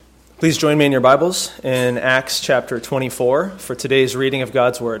Please join me in your Bibles in Acts chapter 24 for today's reading of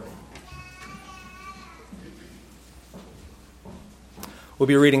God's Word. We'll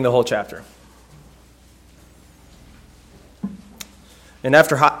be reading the whole chapter. And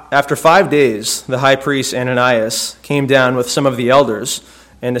after 5 days, the high priest Ananias came down with some of the elders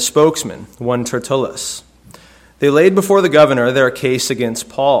and a spokesman, one Tertullus. They laid before the governor their case against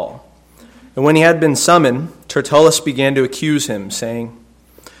Paul. And when he had been summoned, Tertullus began to accuse him, saying,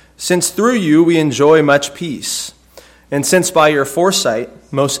 "Since through you we enjoy much peace, and since by your foresight,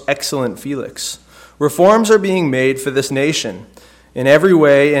 most excellent Felix, reforms are being made for this nation, in every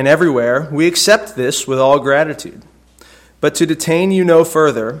way and everywhere, we accept this with all gratitude. But to detain you no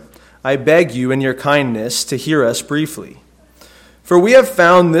further, I beg you in your kindness to hear us briefly. For we have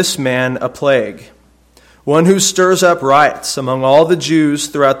found this man a plague, one who stirs up riots among all the Jews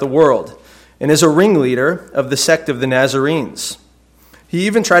throughout the world, and is a ringleader of the sect of the Nazarenes. He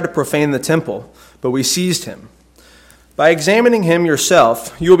even tried to profane the temple, but we seized him. By examining him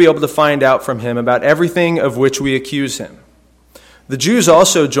yourself, you will be able to find out from him about everything of which we accuse him." The Jews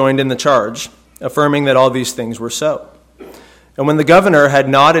also joined in the charge, affirming that all these things were so. And when the governor had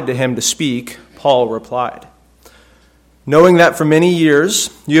nodded to him to speak, Paul replied, "Knowing that for many years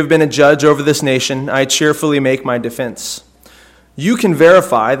you have been a judge over this nation, I cheerfully make my defense. You can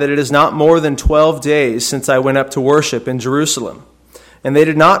verify that it is not more than 12 days since I went up to worship in Jerusalem. And they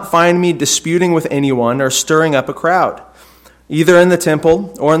did not find me disputing with anyone or stirring up a crowd, either in the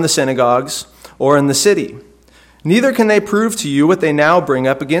temple or in the synagogues or in the city. Neither can they prove to you what they now bring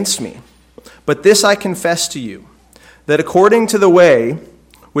up against me. But this I confess to you, that according to the way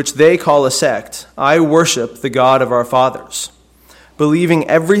which they call a sect, I worship the God of our fathers, believing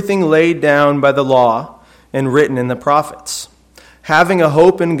everything laid down by the law and written in the prophets, having a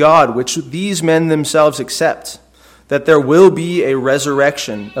hope in God which these men themselves accept, that there will be a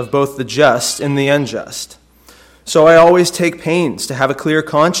resurrection of both the just and the unjust. So I always take pains to have a clear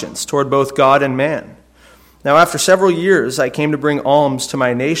conscience toward both God and man. Now after several years I came to bring alms to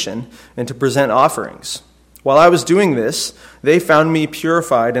my nation and to present offerings. While I was doing this, they found me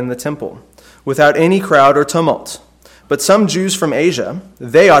purified in the temple, without any crowd or tumult. But some Jews from Asia,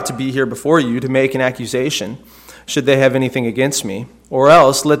 they ought to be here before you to make an accusation, should they have anything against me, or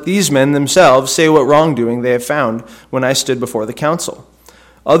else let these men themselves say what wrongdoing they have found when I stood before the council.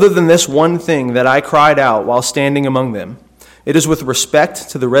 Other than this one thing that I cried out while standing among them, it is with respect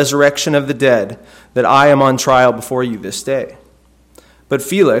to the resurrection of the dead that I am on trial before you this day." But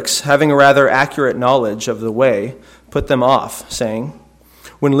Felix, having a rather accurate knowledge of the way, put them off, saying,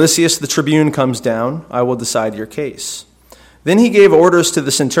 "When Lysias the tribune comes down, I will decide your case." Then he gave orders to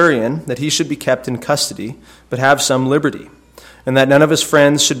the centurion that he should be kept in custody, but have some liberty, and that none of his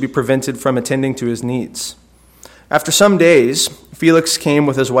friends should be prevented from attending to his needs. After some days, Felix came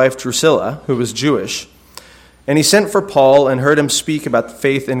with his wife Drusilla, who was Jewish, and he sent for Paul and heard him speak about the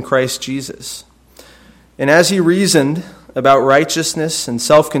faith in Christ Jesus. And as he reasoned about righteousness and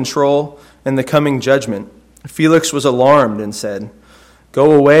self-control and the coming judgment, Felix was alarmed and said,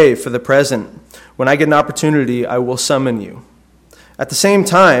 "Go away for the present. When I get an opportunity, I will summon you." At the same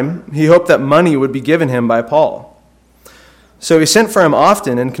time, he hoped that money would be given him by Paul. So he sent for him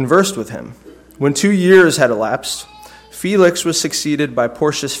often and conversed with him. When 2 years had elapsed, Felix was succeeded by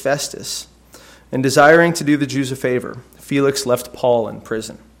Porcius Festus, and desiring to do the Jews a favor, Felix left Paul in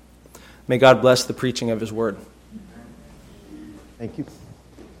prison. May God bless the preaching of his word. Thank you.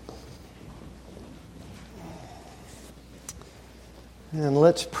 And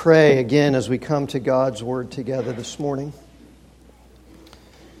let's pray again as we come to God's word together this morning.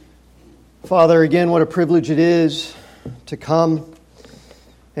 Father, again, what a privilege it is to come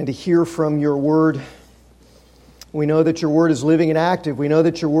and to hear from your word. We know that your word is living and active. We know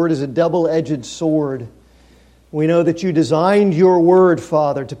that your word is a double-edged sword. We know that you designed your word,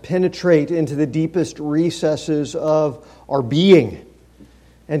 Father, to penetrate into the deepest recesses of our being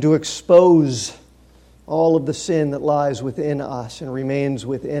and to expose all of the sin that lies within us and remains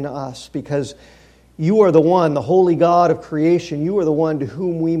within us, because you are the one, the holy God of creation. You are the one to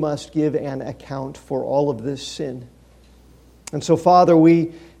whom we must give an account for all of this sin. And so, Father,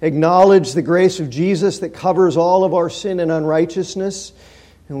 we acknowledge the grace of Jesus that covers all of our sin and unrighteousness.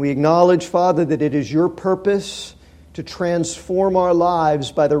 And we acknowledge, Father, that it is your purpose to transform our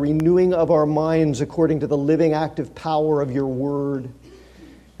lives by the renewing of our minds according to the living, active power of your word.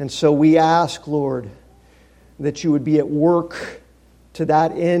 And so we ask, Lord, that you would be at work to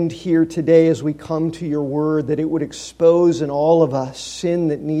that end here today as we come to your word, that it would expose in all of us sin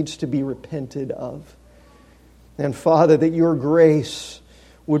that needs to be repented of. And Father, that your grace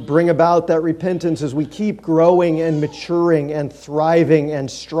would bring about that repentance as we keep growing and maturing and thriving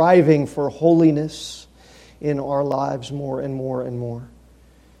and striving for holiness in our lives more and more and more.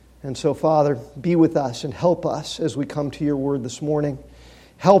 And so, Father, be with us and help us as we come to your word this morning.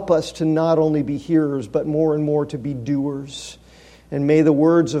 Help us to not only be hearers, but more and more to be doers. And may the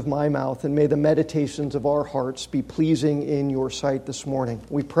words of my mouth and may the meditations of our hearts be pleasing in your sight this morning.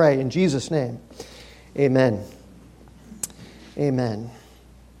 We pray in Jesus' name. Amen. Amen.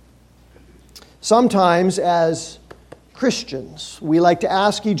 Sometimes as Christians, we like to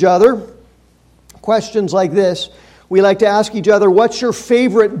ask each other questions like this. We like to ask each other, what's your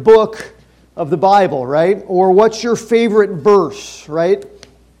favorite book of the Bible, right? Or what's your favorite verse, right?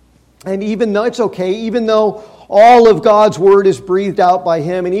 And even though it's okay, even though all of God's Word is breathed out by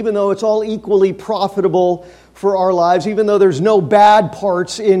Him, and even though it's all equally profitable for our lives, even though there's no bad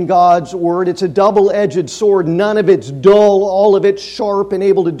parts in God's Word, it's a double-edged sword. None of it's dull, all of it's sharp and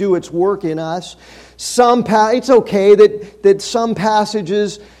able to do its work in us. It's okay that some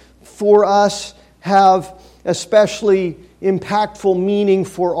passages for us have especially impactful meaning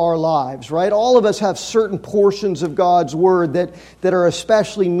for our lives, right? All of us have certain portions of God's Word that are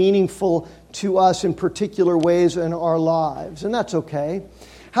especially meaningful to us in particular ways in our lives, and that's okay.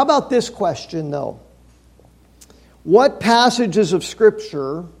 How about this question, though? What passages of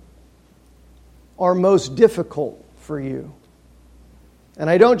Scripture are most difficult for you? And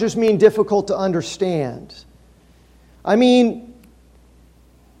I don't just mean difficult to understand. I mean,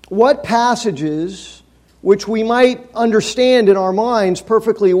 what passages which we might understand in our minds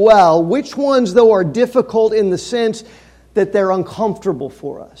perfectly well, which ones, though, are difficult in the sense that they're uncomfortable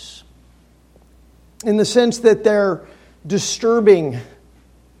for us, in the sense that they're disturbing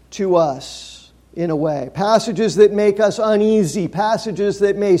to us in a way, passages that make us uneasy, passages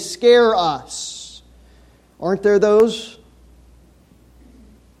that may scare us. Aren't there those?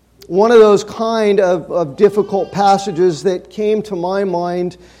 One of those kind of difficult passages that came to my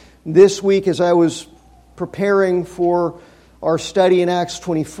mind this week as I was preparing for our study in Acts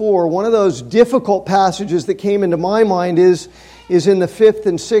 24, one of those difficult passages that came into my mind is in the 5th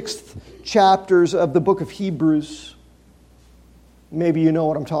and 6th chapters of the book of Hebrews. Maybe you know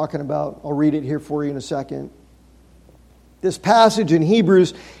what I'm talking about. I'll read it here for you in a second. This passage in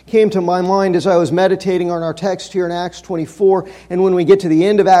Hebrews came to my mind as I was meditating on our text here in Acts 24. And when we get to the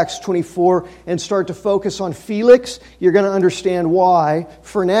end of Acts 24 and start to focus on Felix, you're going to understand why.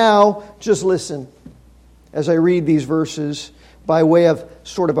 For now, just listen as I read these verses by way of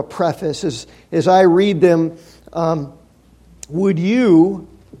sort of a preface. As I read them, would you,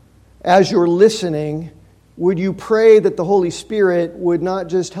 as you're listening, would you pray that the Holy Spirit would not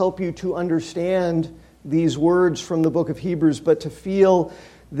just help you to understand these words from the book of Hebrews, but to feel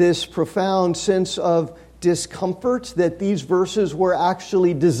this profound sense of discomfort that these verses were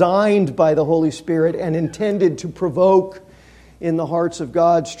actually designed by the Holy Spirit and intended to provoke in the hearts of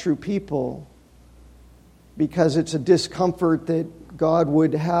God's true people? Because it's a discomfort that God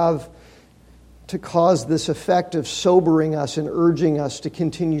would have to cause this effect of sobering us and urging us to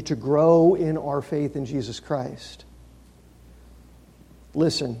continue to grow in our faith in Jesus Christ.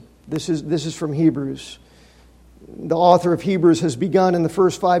 Listen, this is from Hebrews. The author of Hebrews has begun in the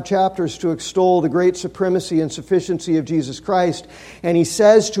first 5 chapters to extol the great supremacy and sufficiency of Jesus Christ. And he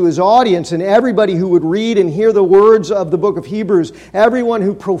says to his audience and everybody who would read and hear the words of the book of Hebrews, everyone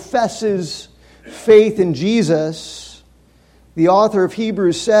who professes faith in Jesus, the author of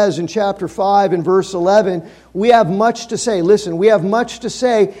Hebrews says in chapter 5 and verse 11, we have much to say. Listen, we have much to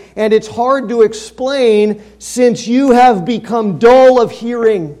say, and it's hard to explain since you have become dull of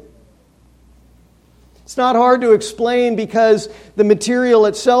hearing. It's not hard to explain because the material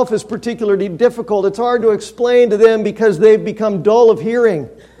itself is particularly difficult. It's hard to explain to them because they've become dull of hearing.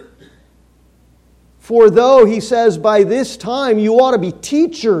 For though, he says, by this time you ought to be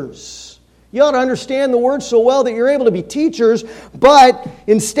teachers. You ought to understand the Word so well that you're able to be teachers, but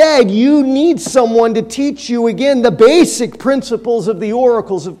instead you need someone to teach you again the basic principles of the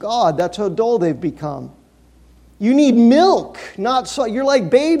oracles of God. That's how dull they've become. You need milk, not so. You're like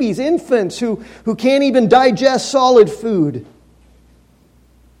babies, infants who can't even digest solid food.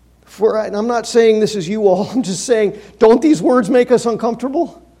 And I'm not saying this is you all. I'm just saying, don't these words make us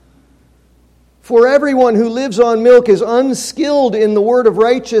uncomfortable? For everyone who lives on milk is unskilled in the word of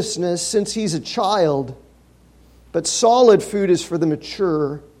righteousness since he's a child. But solid food is for the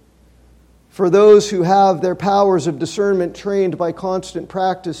mature, for those who have their powers of discernment trained by constant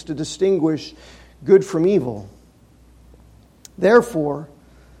practice to distinguish good from evil. Therefore,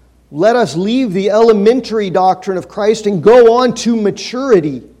 let us leave the elementary doctrine of Christ and go on to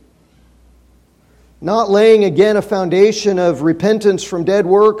maturity, not laying again a foundation of repentance from dead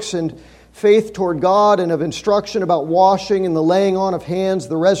works and faith toward God, and of instruction about washing and the laying on of hands,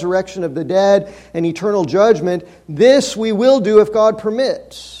 the resurrection of the dead, and eternal judgment. This we will do if God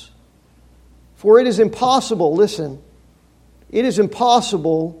permits. For it is impossible, listen, it is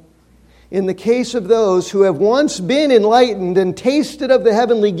impossible in the case of those who have once been enlightened and tasted of the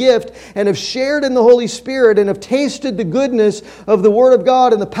heavenly gift and have shared in the Holy Spirit and have tasted the goodness of the Word of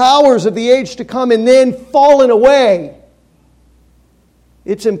God and the powers of the age to come and then fallen away.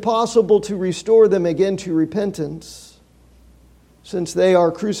 It's impossible to restore them again to repentance, since they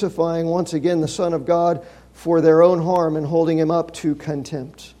are crucifying once again the Son of God for their own harm and holding Him up to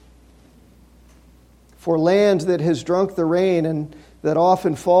contempt. For land that has drunk the rain and that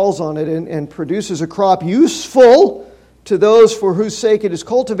often falls on it and produces a crop useful to those for whose sake it is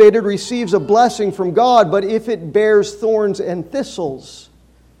cultivated receives a blessing from God, but if it bears thorns and thistles,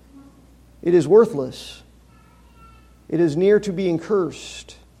 it is worthless. It is near to being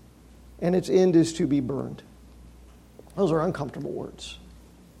cursed, and its end is to be burned. Those are uncomfortable words.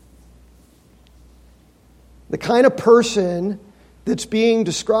 The kind of person that's being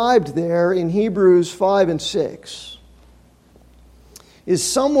described there in Hebrews 5 and 6 is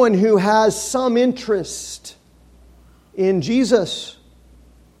someone who has some interest in Jesus,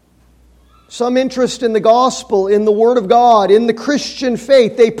 some interest in the gospel, in the Word of God, in the Christian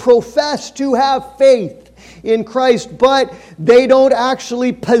faith. They profess to have faith in Christ, but they don't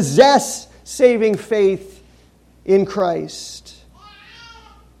actually possess saving faith in Christ.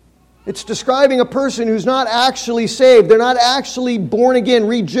 It's describing a person who's not actually saved. They're not actually born again,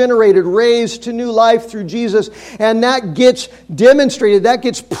 regenerated, raised to new life through Jesus. And that gets demonstrated, that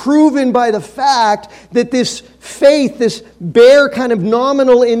gets proven by the fact that this faith, this bare kind of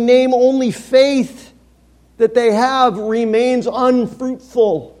nominal in name only faith that they have remains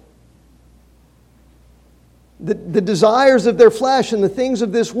unfruitful. The desires of their flesh and the things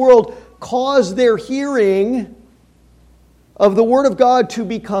of this world cause their hearing of the Word of God to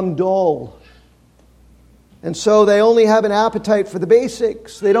become dull. And so they only have an appetite for the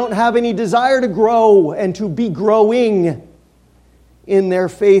basics. They don't have any desire to grow and to be growing in their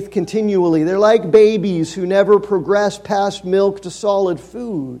faith continually. They're like babies who never progress past milk to solid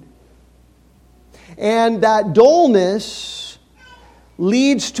food. And that dullness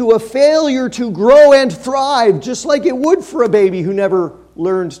leads to a failure to grow and thrive, just like it would for a baby who never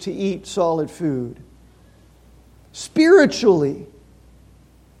learns to eat solid food. Spiritually,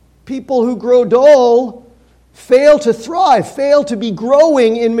 people who grow dull fail to thrive, fail to be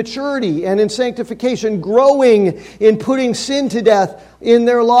growing in maturity and in sanctification, growing in putting sin to death in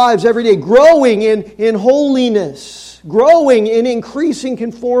their lives every day, growing in holiness, growing in increasing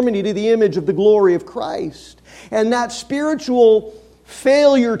conformity to the image of the glory of Christ. And that spiritual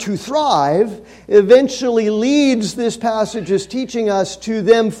failure to thrive eventually leads, this passage is teaching us, to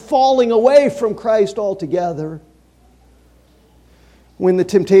them falling away from Christ altogether. When the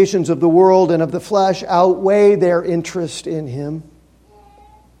temptations of the world and of the flesh outweigh their interest in Him,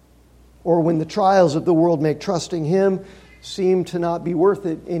 or when the trials of the world make trusting Him seem to not be worth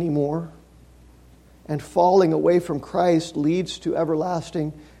it anymore, and falling away from Christ leads to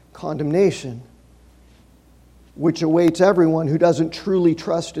everlasting condemnation, which awaits everyone who doesn't truly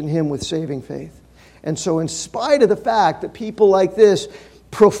trust in Him with saving faith. And so in spite of the fact that people like this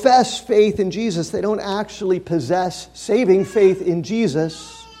profess faith in Jesus, they don't actually possess saving faith in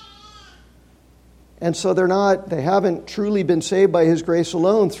Jesus. And so they haven't truly been saved by His grace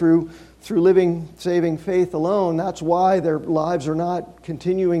alone through living saving faith alone. That's why their lives are not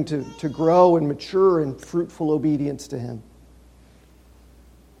continuing to grow and mature in fruitful obedience to Him.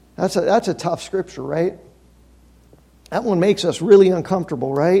 That's a tough scripture, right? That one makes us really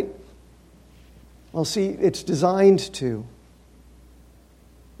uncomfortable, right? Well, see, it's designed to.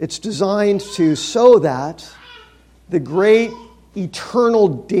 It's designed to, so that the great eternal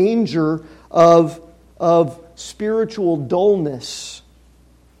danger of spiritual dullness,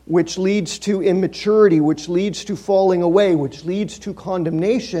 which leads to immaturity, which leads to falling away, which leads to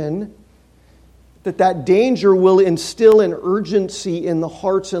condemnation, that danger will instill an urgency in the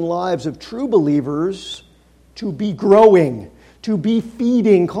hearts and lives of true believers to be growing, to be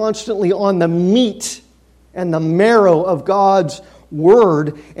feeding constantly on the meat and the marrow of God's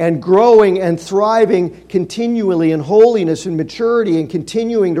Word, and growing and thriving continually in holiness and maturity, and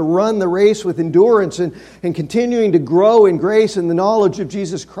continuing to run the race with endurance, and continuing to grow in grace and the knowledge of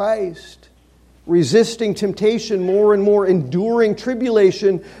Jesus Christ, resisting temptation more and more, enduring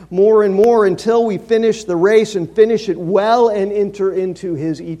tribulation more and more, until we finish the race and finish it well and enter into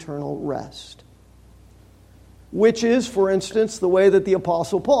His eternal rest. Which is, for instance, the way that the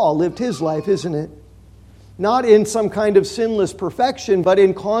Apostle Paul lived his life, isn't it? not in some kind of sinless perfection, but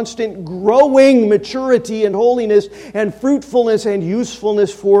in constant growing maturity and holiness and fruitfulness and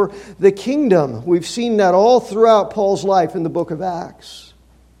usefulness for the kingdom. We've seen that all throughout Paul's life in the book of Acts.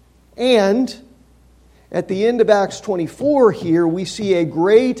 And at the end of Acts 24 here, we see a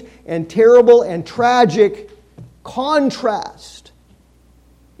great and terrible and tragic contrast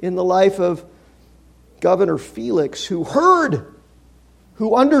in the life of Governor Felix, who heard,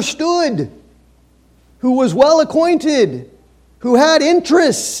 who understood, who was well acquainted, who had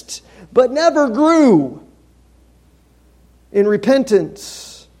interest, but never grew in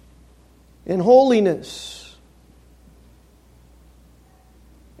repentance, in holiness.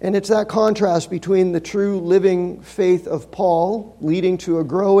 And it's that contrast between the true living faith of Paul, leading to a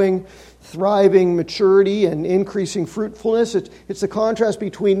growing, thriving maturity and increasing fruitfulness. It's the contrast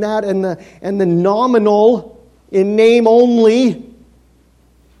between that and the nominal, in name only,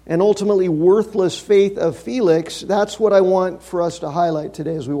 and ultimately worthless faith of Felix. That's what I want for us to highlight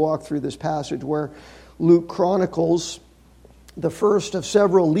today as we walk through this passage where Luke chronicles the first of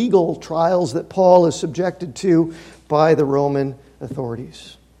several legal trials that Paul is subjected to by the Roman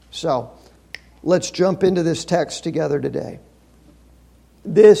authorities. So, let's jump into this text together today.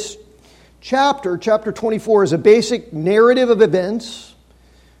 This chapter 24, is a basic narrative of events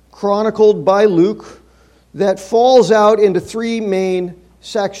chronicled by Luke that falls out into three main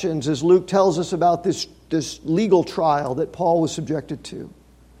sections as Luke tells us about this legal trial that Paul was subjected to.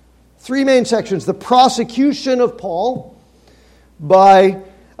 Three main sections. The prosecution of Paul by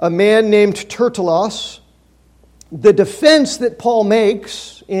a man named Tertullus, the defense that Paul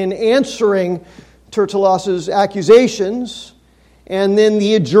makes in answering Tertullus's accusations, and then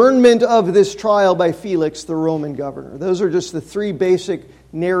the adjournment of this trial by Felix, the Roman governor. Those are just the three basic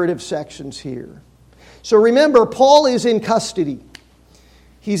narrative sections here. So remember, Paul is in custody.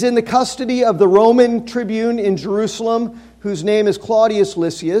 He's in the custody of the Roman tribune in Jerusalem, whose name is Claudius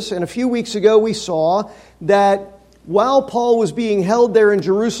Lysias. And a few weeks ago we saw that while Paul was being held there in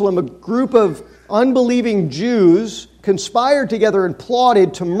Jerusalem, a group of unbelieving Jews conspired together and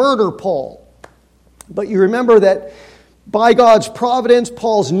plotted to murder Paul. But you remember that by God's providence,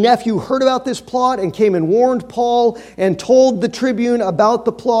 Paul's nephew heard about this plot and came and warned Paul and told the tribune about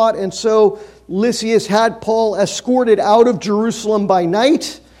the plot. And so Lysias had Paul escorted out of Jerusalem by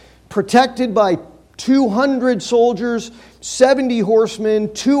night, protected by 200 soldiers, 70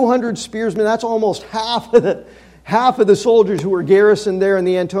 horsemen, 200 spearsmen. That's almost half of the soldiers who were garrisoned there in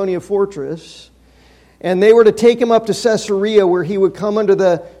the Antonia fortress. And they were to take him up to Caesarea, where he would come under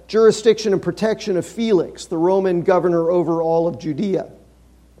the jurisdiction and protection of Felix, the Roman governor over all of Judea.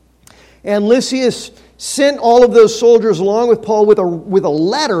 And Lysias sent all of those soldiers along with Paul with a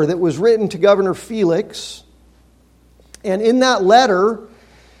letter that was written to Governor Felix. And in that letter,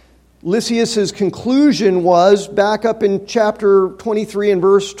 Lysias' conclusion was, back up in chapter 23 and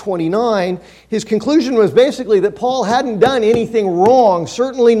verse 29, his conclusion was basically that Paul hadn't done anything wrong,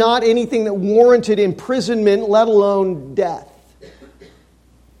 certainly not anything that warranted imprisonment, let alone death.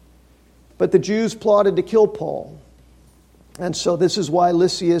 But the Jews plotted to kill Paul. And so this is why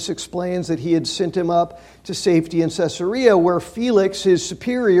Lysias explains that he had sent him up to safety in Caesarea, where Felix, his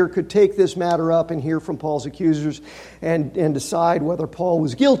superior, could take this matter up and hear from Paul's accusers and decide whether Paul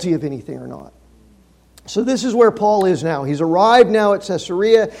was guilty of anything or not. So this is where Paul is now. He's arrived now at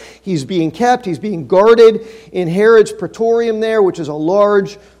Caesarea. He's being kept. He's being guarded in Herod's Praetorium there, which is a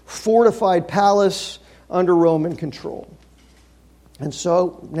large fortified palace under Roman control. And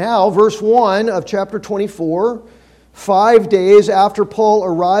so now, verse 1 of chapter 24, 5 days after Paul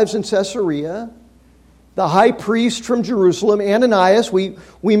arrives in Caesarea, the high priest from Jerusalem, Ananias, we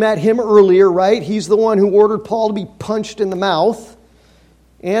met him earlier, right? He's the one who ordered Paul to be punched in the mouth.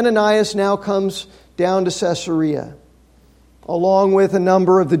 Ananias now comes down to Caesarea, along with a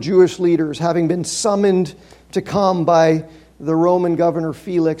number of the Jewish leaders, having been summoned to come by the Roman governor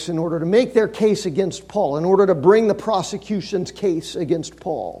Felix in order to make their case against Paul, in order to bring the prosecution's case against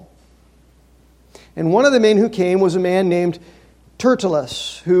Paul. And one of the men who came was a man named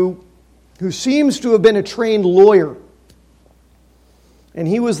Tertullus, who seems to have been a trained lawyer. And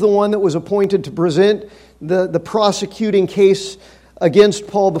he was the one that was appointed to present the prosecuting case against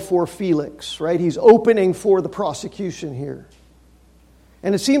Paul before Felix, right? He's opening for the prosecution here.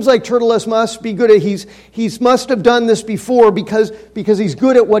 And it seems like Tertullus must be good at, he must have done this before because he's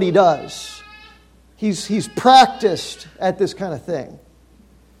good at what he does. He's practiced at this kind of thing.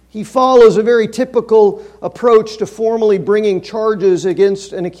 He follows a very typical approach to formally bringing charges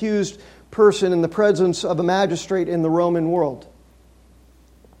against an accused person in the presence of a magistrate in the Roman world.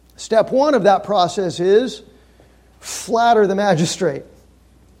 Step one of that process is flatter the magistrate,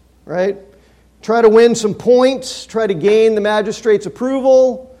 right? try to win some points, try to gain the magistrate's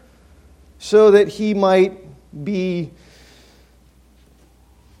approval so that he might be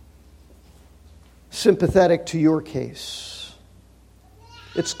sympathetic to your case.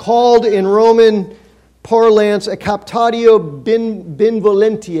 It's called in Roman parlance a captatio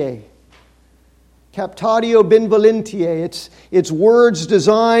benevolentiae. Captatio benevolentiae. It's words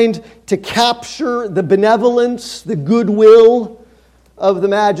designed to capture the benevolence, the goodwill of the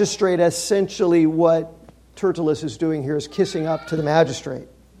magistrate. Essentially what Tertullus is doing here is kissing up to the magistrate.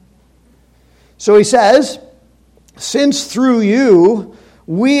 So he says, since through you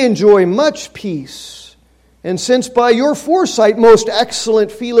we enjoy much peace, and since by your foresight most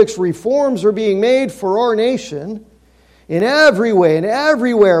excellent Felix reforms are being made for our nation, in every way and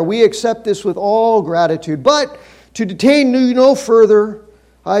everywhere we accept this with all gratitude. But to detain you no further,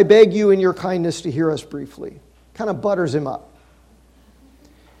 I beg you in your kindness to hear us briefly. Kind of butters him up.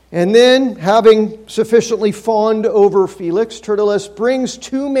 And then, having sufficiently fawned over Felix, Tertullus brings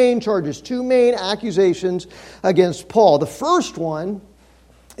two main charges, two main accusations against Paul. The first one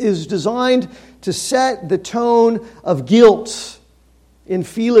is designed to set the tone of guilt in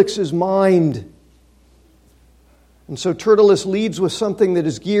Felix's mind. And so Tertullus leads with something that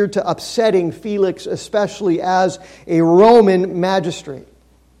is geared to upsetting Felix, especially as a Roman magistrate.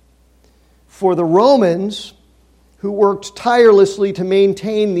 For the Romans, who worked tirelessly to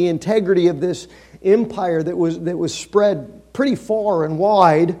maintain the integrity of this empire that was spread pretty far and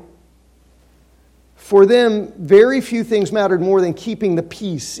wide, for them, very few things mattered more than keeping the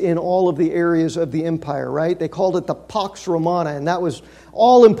peace in all of the areas of the empire, right? They called it the Pax Romana, and that was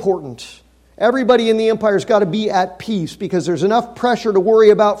all important. Everybody in the empire's got to be at peace because there's enough pressure to worry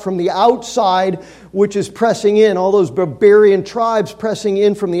about from the outside, which is pressing in, all those barbarian tribes pressing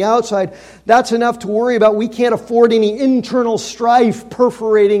in from the outside. That's enough to worry about. We can't afford any internal strife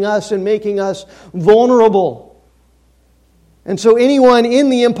perforating us and making us vulnerable. And so anyone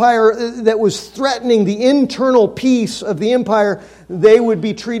in the empire that was threatening the internal peace of the empire, they would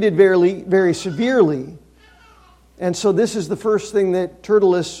be treated very, very severely. And so this is the first thing that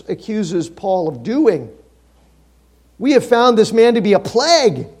Tertullus accuses Paul of doing. We have found this man to be a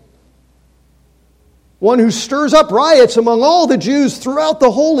plague, one who stirs up riots among all the Jews throughout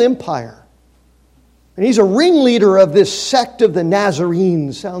the whole empire. And he's a ringleader of this sect of the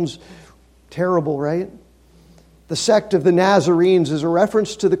Nazarenes. Sounds terrible, right? The sect of the Nazarenes is a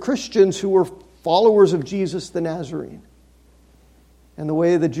reference to the Christians who were followers of Jesus the Nazarene. And the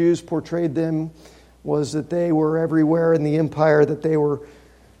way the Jews portrayed them was that they were everywhere in the empire, that they were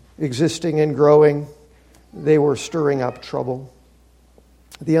existing and growing. They were stirring up trouble.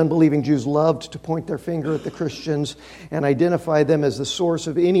 The unbelieving Jews loved to point their finger at the Christians and identify them as the source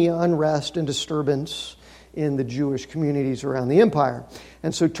of any unrest and disturbance in the Jewish communities around the empire.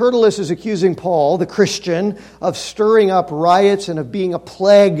 And so Tertullus is accusing Paul, the Christian, of stirring up riots and of being a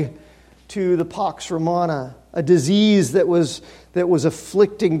plague to the Pax Romana, a disease that was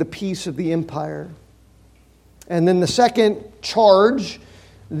afflicting the peace of the empire. And then the second charge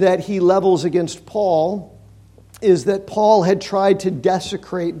that he levels against Paul is that Paul had tried to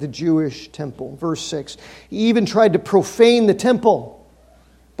desecrate the Jewish temple. Verse 6. He even tried to profane the temple,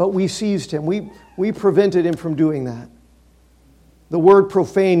 but we seized him. We prevented him from doing that. The word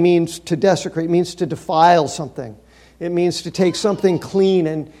profane means to desecrate, means to defile something. It means to take something clean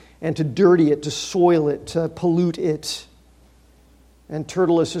and to dirty it, to soil it, to pollute it. And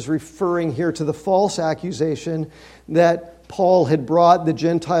Tertullus is referring here to the false accusation that Paul had brought the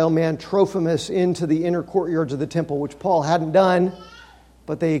Gentile man Trophimus into the inner courtyards of the temple, which Paul hadn't done,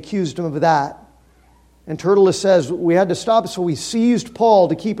 but they accused him of that. And Tertullus says we had to stop, so we seized Paul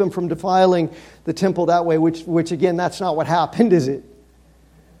to keep him from defiling the temple that way, which again, that's not what happened, is it?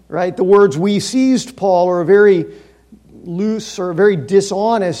 Right? The words "we seized Paul" are a very loose or a very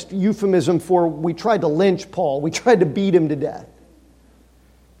dishonest euphemism for we tried to lynch Paul, we tried to beat him to death.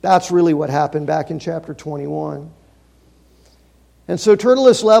 That's really what happened back in chapter 21. And so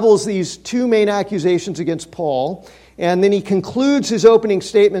Tertullus levels these two main accusations against Paul, and then he concludes his opening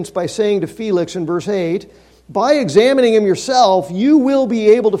statements by saying to Felix in verse 8, by examining him yourself, you will be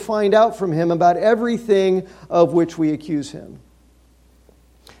able to find out from him about everything of which we accuse him.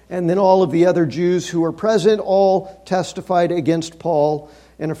 And then all of the other Jews who were present all testified against Paul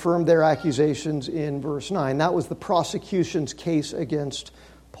and affirmed their accusations in verse 9. That was the prosecution's case against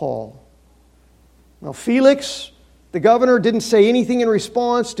Paul. Now Felix, the governor, didn't say anything in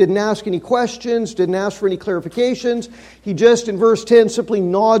response, didn't ask any questions, didn't ask for any clarifications. He just, in verse 10, simply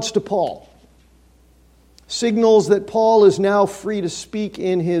nods to Paul. Signals that Paul is now free to speak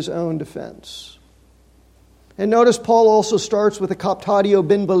in his own defense. And notice Paul also starts with a captatio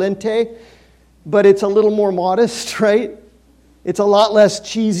benevolentiae. but it's a little more modest, right? It's a lot less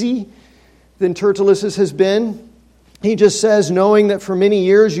cheesy than Tertullus' has been. He just says, knowing that for many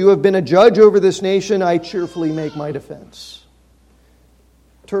years you have been a judge over this nation, I cheerfully make my defense.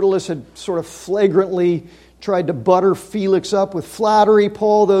 Tertullus had sort of flagrantly tried to butter Felix up with flattery.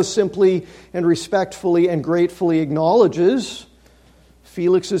 Paul, though, simply and respectfully and gratefully acknowledges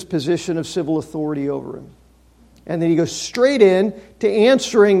Felix's position of civil authority over him. And then he goes straight in to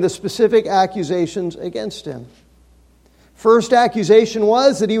answering the specific accusations against him. First accusation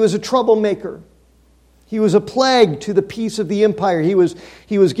was that he was a troublemaker. He was a plague to the peace of the empire. He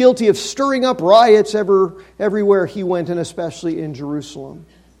was guilty of stirring up riots everywhere he went, and especially in Jerusalem.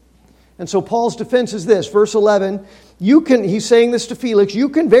 And so Paul's defense is this, verse 11, he's saying this to Felix, you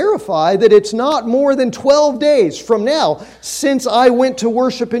can verify that it's not more than 12 days from now since I went to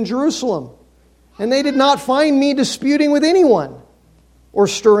worship in Jerusalem. And they did not find me disputing with anyone or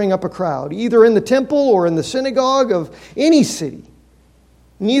stirring up a crowd, either in the temple or in the synagogue of any city.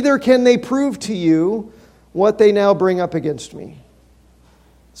 Neither can they prove to you what they now bring up against me.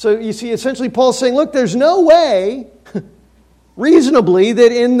 So you see, essentially Paul's saying, look, there's no way, reasonably,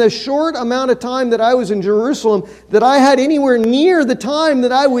 that in the short amount of time that I was in Jerusalem, that I had anywhere near the time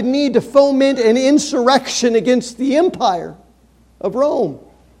that I would need to foment an insurrection against the empire of Rome.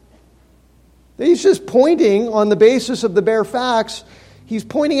 He's just pointing, on the basis of the bare facts, he's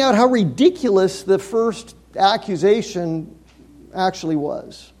pointing out how ridiculous the first accusation actually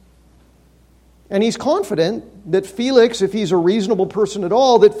was. And he's confident that Felix, if he's a reasonable person at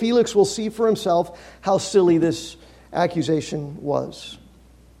all, that Felix will see for himself how silly this accusation was.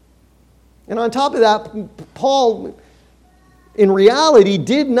 And on top of that, Paul, in reality,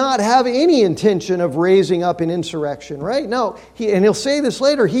 did not have any intention of raising up an insurrection, right? No, and he'll say this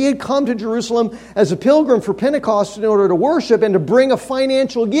later, he had come to Jerusalem as a pilgrim for Pentecost in order to worship and to bring a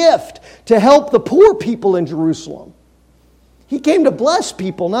financial gift to help the poor people in Jerusalem. He came to bless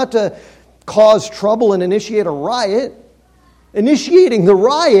people, not to cause trouble and initiate a riot. Initiating the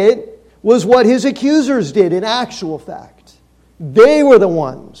riot was what his accusers did in actual fact. They were the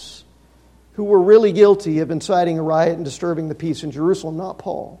ones who were really guilty of inciting a riot and disturbing the peace in Jerusalem, not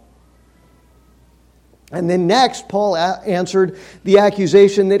Paul. And then next, Paul answered the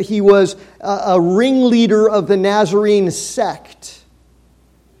accusation that he was a ringleader of the Nazarene sect.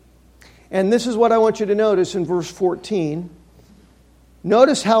 And this is what I want you to notice in verse 14.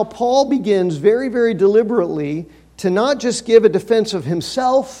 Notice how Paul begins very, very deliberately to not just give a defense of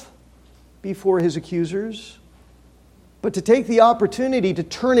himself before his accusers, but to take the opportunity to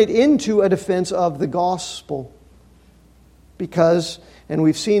turn it into a defense of the gospel. Because, and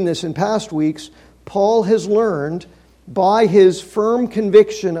we've seen this in past weeks, Paul has learned, by his firm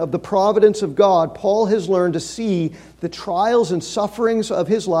conviction of the providence of God, Paul has learned to see the trials and sufferings of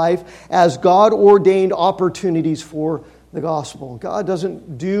his life as God-ordained opportunities for the gospel. God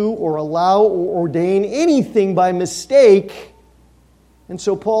doesn't do or allow or ordain anything by mistake. And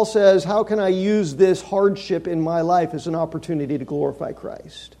so Paul says, how can I use this hardship in my life as an opportunity to glorify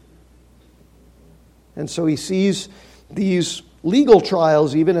Christ? And so he sees these legal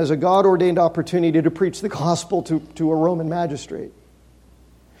trials even as a God-ordained opportunity to preach the gospel to a Roman magistrate.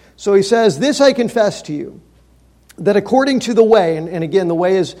 So he says, this I confess to you, that according to the way, and again, the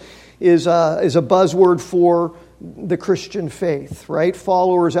way is a buzzword for the Christian faith, right?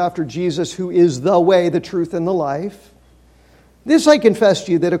 Followers after Jesus, who is the way, the truth, and the life. This I confess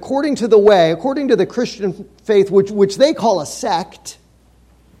to you, that according to the way, according to the Christian faith, which they call a sect,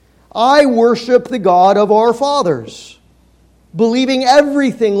 I worship the God of our fathers, believing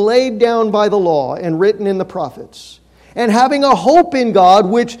everything laid down by the law and written in the prophets, and having a hope in God,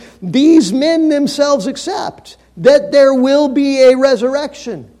 which these men themselves accept, that there will be a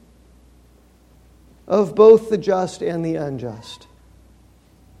resurrection of both the just and the unjust.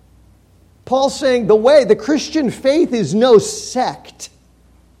 Paul's saying the Christian faith is no sect.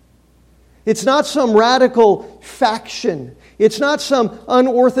 It's not some radical faction. It's not some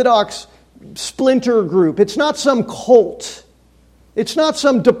unorthodox splinter group. It's not some cult. It's not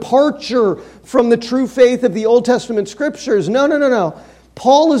some departure from the true faith of the Old Testament Scriptures. No.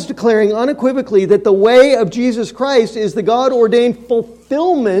 Paul is declaring unequivocally that the way of Jesus Christ is the God-ordained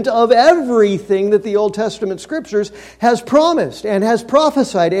fulfillment of everything that the Old Testament Scriptures has promised and has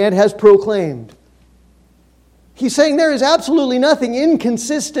prophesied and has proclaimed. He's saying there is absolutely nothing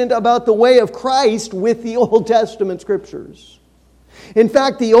inconsistent about the way of Christ with the Old Testament Scriptures. In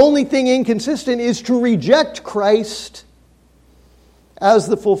fact, the only thing inconsistent is to reject Christ as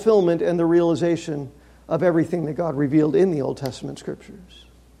the fulfillment and the realization of everything that God revealed in the Old Testament Scriptures.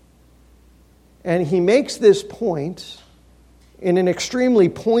 And he makes this point in an extremely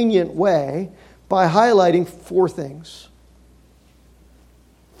poignant way by highlighting four things.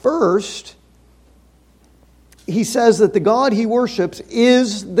 First, he says that the God he worships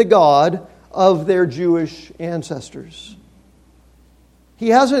is the God of their Jewish ancestors. He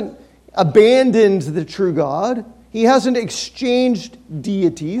hasn't abandoned the true God. He hasn't exchanged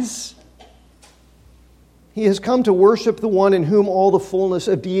deities. He has come to worship the one in whom all the fullness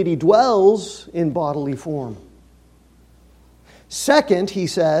of deity dwells in bodily form. Second, he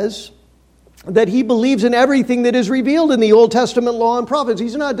says that he believes in everything that is revealed in the Old Testament law and prophets.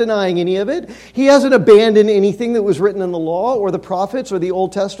 He's not denying any of it. He hasn't abandoned anything that was written in the law or the prophets or the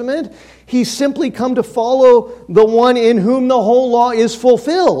Old Testament. He's simply come to follow the one in whom the whole law is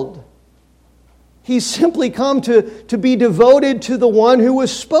fulfilled. He's simply come to be devoted to the one who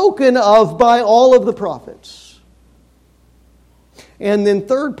was spoken of by all of the prophets. And then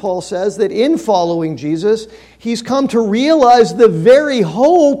third, Paul says that in following Jesus, he's come to realize the very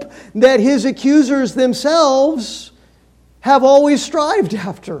hope that his accusers themselves have always strived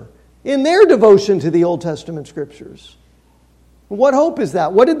after in their devotion to the Old Testament Scriptures. What hope is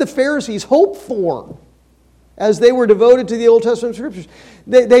that? What did the Pharisees hope for as they were devoted to the Old Testament Scriptures?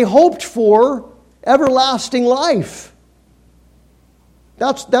 They hoped for everlasting life.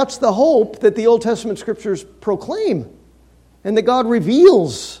 That's the hope that the Old Testament Scriptures proclaim and that God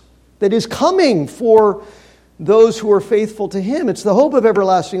reveals that is coming for those who are faithful to Him. It's the hope of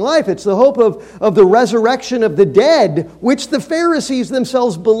everlasting life. It's the hope of the resurrection of the dead, which the Pharisees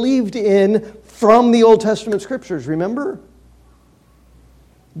themselves believed in from the Old Testament Scriptures, remember?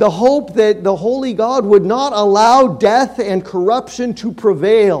 The hope that the holy God would not allow death and corruption to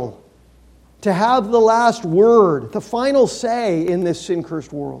prevail, to have the last word, the final say in this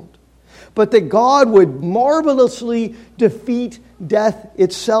sin-cursed world. But that God would marvelously defeat death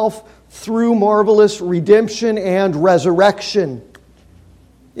itself through marvelous redemption and resurrection.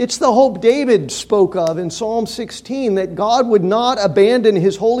 It's the hope David spoke of in Psalm 16, that God would not abandon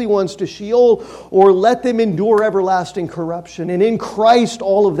His holy ones to Sheol or let them endure everlasting corruption. And in Christ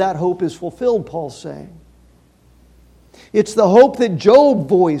all of that hope is fulfilled, Paul's saying. It's the hope that Job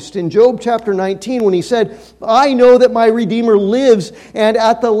voiced in Job chapter 19 when he said, I know that my Redeemer lives, and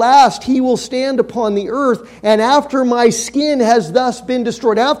at the last He will stand upon the earth, and after my skin has thus been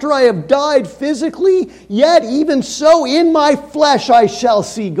destroyed, after I have died physically, yet even so in my flesh I shall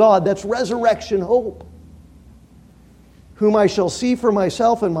see God. That's resurrection hope. Whom I shall see for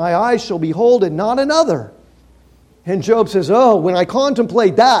myself, and my eyes shall behold, and not another. And Job says, when I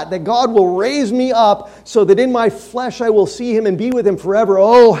contemplate that God will raise me up so that in my flesh I will see Him and be with Him forever.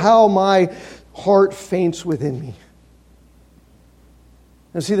 Oh, how my heart faints within me.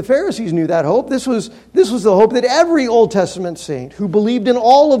 And see, the Pharisees knew that hope. This was the hope that every Old Testament saint who believed in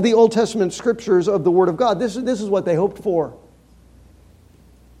all of the Old Testament Scriptures of the Word of God, this is what they hoped for.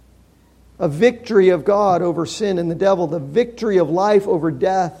 A victory of God over sin and the devil, the victory of life over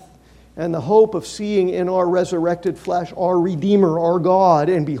death, and the hope of seeing in our resurrected flesh our Redeemer, our God,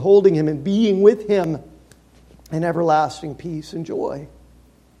 and beholding Him and being with Him in everlasting peace and joy.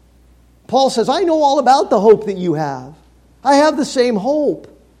 Paul says, I know all about the hope that you have. I have the same hope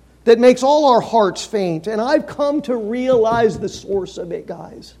that makes all our hearts faint, and I've come to realize the source of it,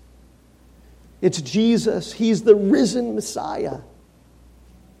 guys. It's Jesus. He's the risen Messiah.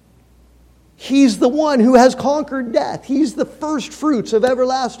 He's the one who has conquered death. He's the first fruits of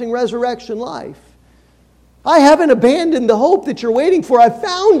everlasting resurrection life. I haven't abandoned the hope that you're waiting for. I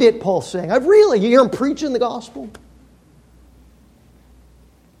found it, Paul's saying. You hear him preaching the gospel.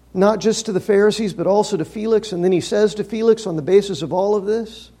 Not just to the Pharisees, but also to Felix. And then he says to Felix, on the basis of all of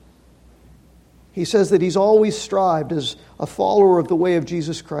this, he says that he's always strived as a follower of the way of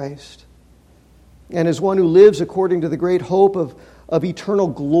Jesus Christ. And as one who lives according to the great hope of eternal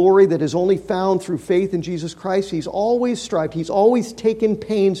glory that is only found through faith in Jesus Christ, he's always strived. He's always taken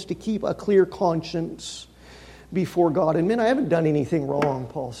pains to keep a clear conscience before God. And men, I haven't done anything wrong,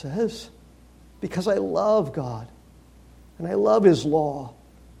 Paul says, because I love God and I love His law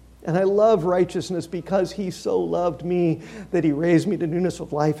and I love righteousness because He so loved me that He raised me to newness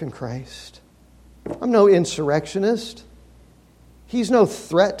of life in Christ. I'm no insurrectionist. He's no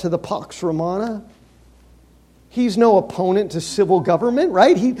threat to the Pax Romana. He's no opponent to civil government,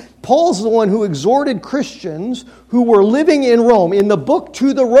 right? Paul's the one who exhorted Christians who were living in Rome, in the book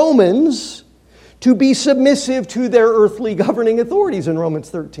to the Romans, to be submissive to their earthly governing authorities in Romans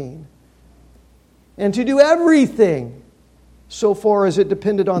 13. And to do everything, so far as it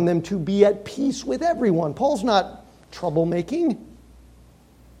depended on them, to be at peace with everyone. Paul's not troublemaking.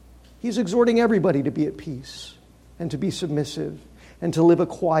 He's exhorting everybody to be at peace and to be submissive and to live a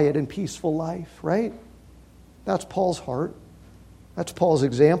quiet and peaceful life, right? That's Paul's heart. That's Paul's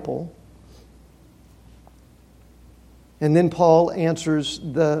example. And then Paul answers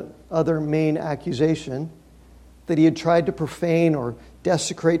the other main accusation, that he had tried to profane or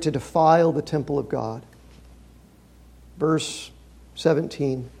desecrate, to defile the temple of God. Verse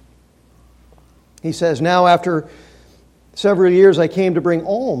 17. He says, "Now after several years I came to bring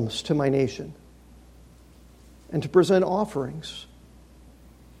alms to my nation and to present offerings.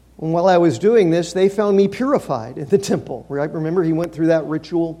 And while I was doing this, they found me purified in the temple." Right? Remember, he went through that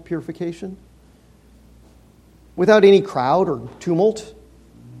ritual purification? "Without any crowd or tumult.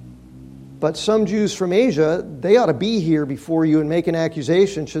 But some Jews from Asia, they ought to be here before you and make an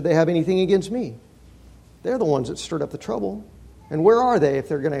accusation should they have anything against me. They're the ones that stirred up the trouble. And where are they if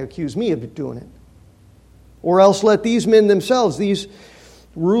they're going to accuse me of doing it? Or else let these men themselves, these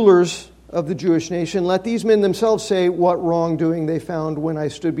rulers of the Jewish nation, let these men themselves say what wrongdoing they found when I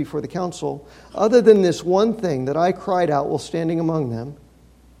stood before the council. Other than this one thing that I cried out while standing among them,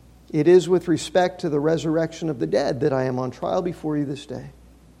 it is with respect to the resurrection of the dead that I am on trial before you this day."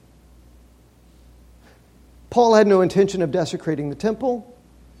 Paul had no intention of desecrating the temple.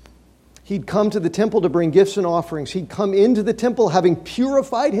 He'd come to the temple to bring gifts and offerings. He'd come into the temple having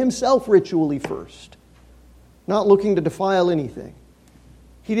purified himself ritually first, not looking to defile anything.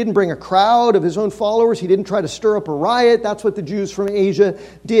 He didn't bring a crowd of his own followers. He didn't try to stir up a riot. That's what the Jews from Asia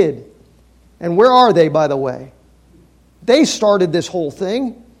did. And where are they, by the way? They started this whole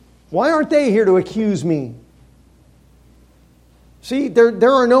thing. Why aren't they here to accuse me? See,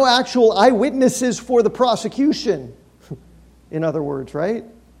 there are no actual eyewitnesses for the prosecution, in other words, right?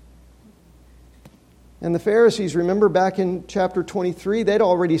 And the Pharisees, remember back in chapter 23, they'd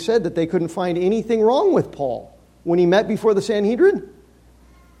already said that they couldn't find anything wrong with Paul when he met before the Sanhedrin.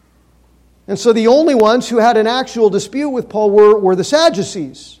 And so the only ones who had an actual dispute with Paul were the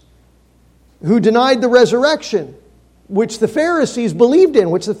Sadducees, who denied the resurrection, which the Pharisees believed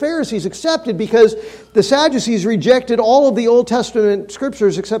in, which the Pharisees accepted, because the Sadducees rejected all of the Old Testament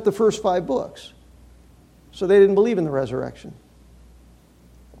scriptures except the first 5 books. So they didn't believe in the resurrection.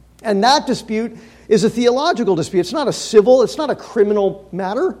 And that dispute is a theological dispute. It's not a civil, it's not a criminal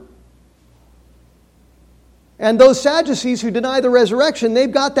matter. And those Sadducees who deny the resurrection,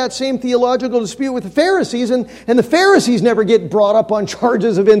 they've got that same theological dispute with the Pharisees, and the Pharisees never get brought up on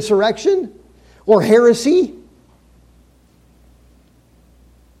charges of insurrection or heresy.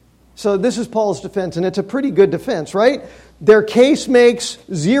 So this is Paul's defense, and it's a pretty good defense, right? Their case makes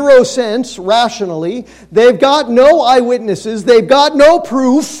 0 sense rationally. They've got no eyewitnesses. They've got no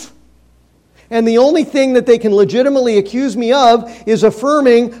proof. And the only thing that they can legitimately accuse me of is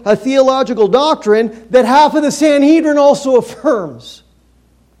affirming a theological doctrine that half of the Sanhedrin also affirms,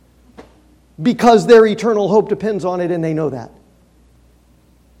 because their eternal hope depends on it, and they know that.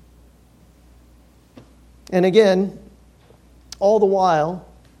 And again, all the while,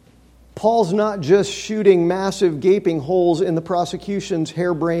 Paul's not just shooting massive gaping holes in the prosecution's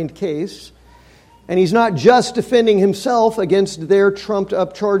harebrained case, and he's not just defending himself against their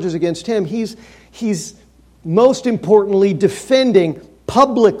trumped-up charges against him. He's most importantly defending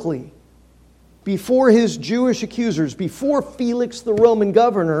publicly before his Jewish accusers, before Felix the Roman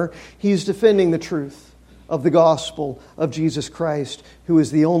governor, he's defending the truth of the gospel of Jesus Christ, who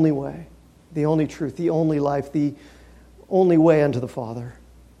is the only way, the only truth, the only life, the only way unto the Father.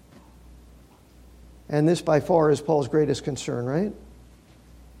 And this by far is Paul's greatest concern, right?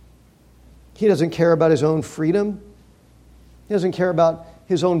 He doesn't care about his own freedom. He doesn't care about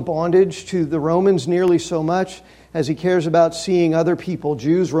his own bondage to the Romans nearly so much as he cares about seeing other people,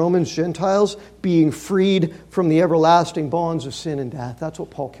 Jews, Romans, Gentiles, being freed from the everlasting bonds of sin and death. That's what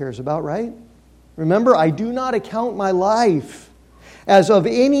Paul cares about, right? Remember, I do not account my life as of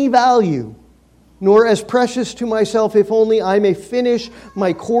any value, nor as precious to myself, if only I may finish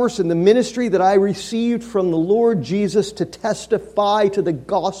my course in the ministry that I received from the Lord Jesus to testify to the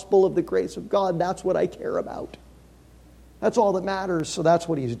gospel of the grace of God. That's what I care about. That's all that matters, so that's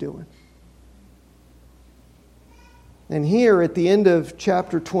what he's doing. And here at the end of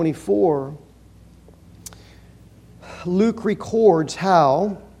chapter 24, Luke records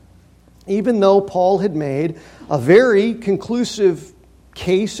how, even though Paul had made a very conclusive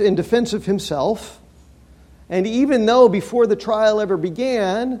case in defense of himself, and even though before the trial ever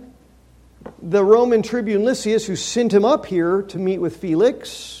began, the Roman tribune Lysias, who sent him up here to meet with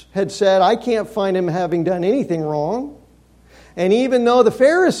Felix, had said, I can't find him having done anything wrong. And even though the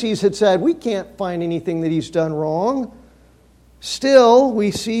Pharisees had said, we can't find anything that he's done wrong, still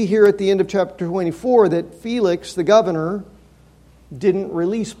we see here at the end of chapter 24 that Felix, the governor, didn't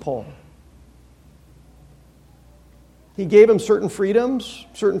release Paul. He gave him certain freedoms,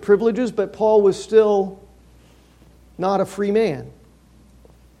 certain privileges, but Paul was still not a free man.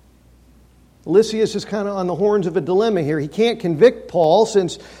 Lysias is kind of on the horns of a dilemma here. He can't convict Paul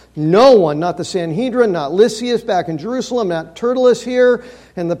since no one, not the Sanhedrin, not Lysias back in Jerusalem, not Tertullus here,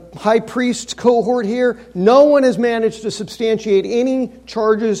 and the high priest's cohort here, no one has managed to substantiate any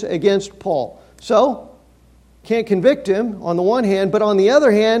charges against Paul. So, can't convict him on the one hand, but on the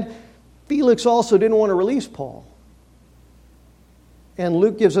other hand, Felix also didn't want to release Paul. And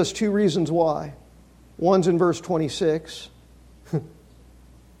Luke gives us two reasons why. One's in verse 26.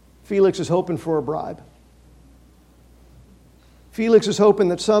 Felix is hoping for a bribe. Felix is hoping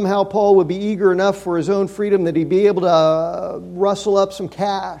that somehow Paul would be eager enough for his own freedom that he'd be able to rustle up some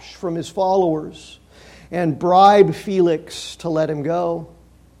cash from his followers and bribe Felix to let him go.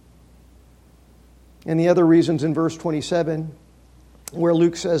 And the other reason's in verse 27, where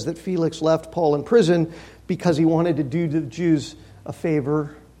Luke says that Felix left Paul in prison because he wanted to do the Jews a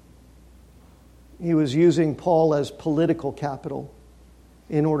favor. He was using Paul as political capital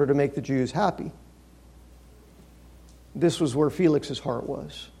in order to make the Jews happy. This was where Felix's heart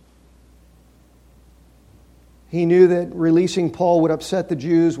was. He knew that releasing Paul would upset the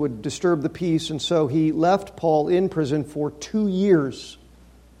Jews, would disturb the peace, and so he left Paul in prison for 2 years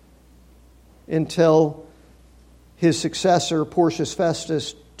until his successor, Porcius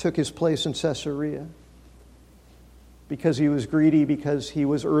Festus, took his place in Caesarea. Because he was greedy, because he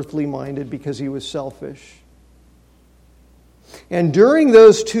was earthly minded, because he was selfish. And during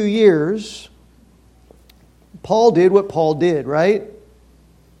those 2 years, Paul did what Paul did, right?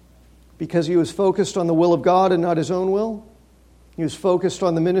 Because he was focused on the will of God and not his own will. He was focused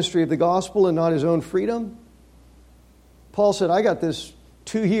on the ministry of the gospel and not his own freedom. Paul said, I got this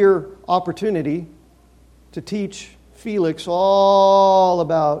 2-year opportunity to teach Felix all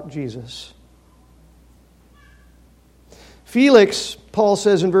about Jesus. Felix, Paul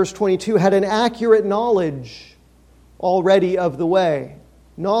says in verse 22, had an accurate knowledge already of the way.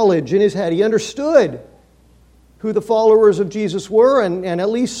 Knowledge in his head. He understood who the followers of Jesus were and at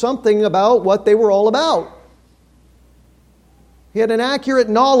least something about what they were all about. He had an accurate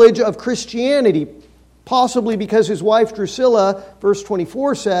knowledge of Christianity, possibly because his wife Drusilla, verse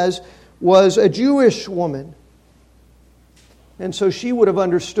 24 says, was a Jewish woman. And so she would have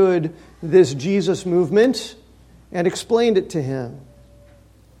understood this Jesus movement and explained it to him.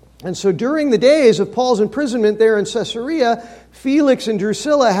 And so during the days of Paul's imprisonment there in Caesarea, Felix and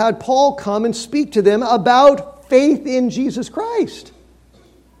Drusilla had Paul come and speak to them about faith in Jesus Christ.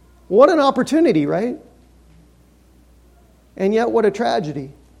 What an opportunity, right? And yet what a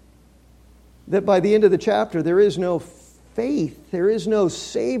tragedy that by the end of the chapter there is no faith, there is no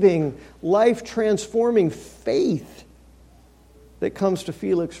saving, life-transforming faith that comes to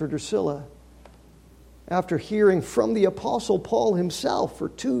Felix or Drusilla after hearing from the Apostle Paul himself for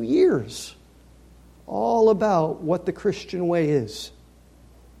 2 years all about what the Christian way is.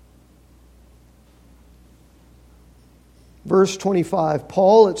 Verse 25,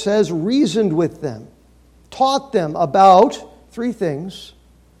 Paul, it says, reasoned with them, taught them about 3 things: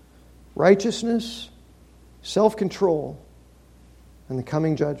 righteousness, self-control, and the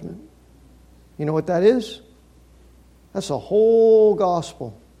coming judgment. You know what that is? That's the whole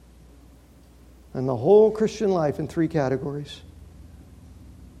gospel and the whole Christian life in 3 categories.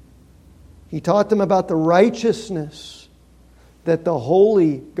 He taught them about the righteousness that the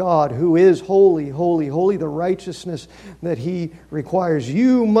holy God, who is holy, holy, holy, the righteousness that He requires.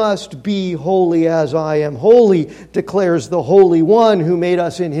 You must be holy as I am holy, declares the Holy One who made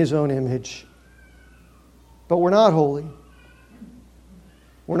us in His own image. But we're not holy.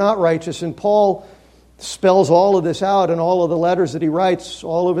 We're not righteous. And Paul spells all of this out in all of the letters that he writes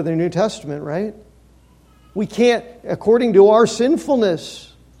all over the New Testament, right? We can't, according to our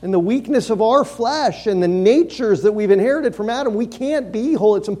sinfulness and the weakness of our flesh and the natures that we've inherited from Adam, we can't be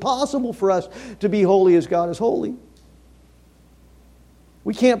holy. It's impossible for us to be holy as God is holy.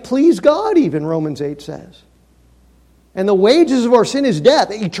 We can't please God even, Romans 8 says. And the wages of our sin is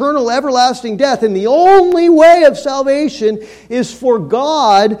death, eternal, everlasting death. And the only way of salvation is for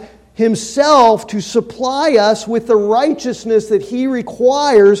God Himself to supply us with the righteousness that He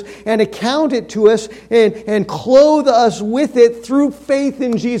requires and account it to us and clothe us with it through faith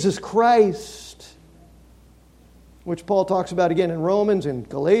in Jesus Christ. Which Paul talks about again in Romans and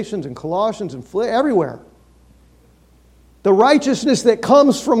Galatians and Colossians and everywhere. The righteousness that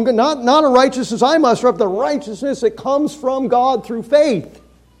comes from, not a righteousness I muster up, the righteousness that comes from God through faith.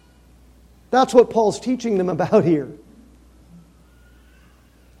 That's what Paul's teaching them about here.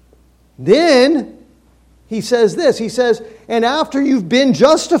 Then he says this, he says, and after you've been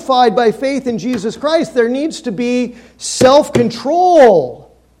justified by faith in Jesus Christ, there needs to be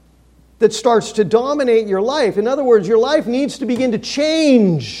self-control that starts to dominate your life. In other words, your life needs to begin to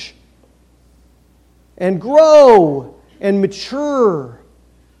change. and grow and mature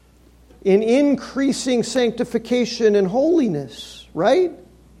in increasing sanctification and holiness, right?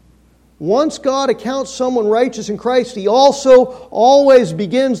 Once God accounts someone righteous in Christ, He also always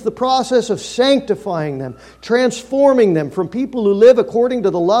begins the process of sanctifying them, transforming them from people who live according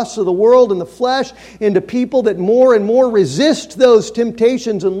to the lusts of the world and the flesh into people that more and more resist those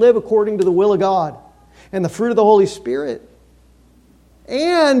temptations and live according to the will of God and the fruit of the Holy Spirit.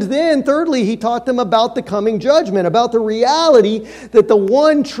 And then, thirdly, He taught them about the coming judgment, about the reality that the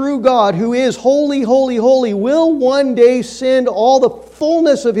one true God who is holy, holy, holy will one day send all the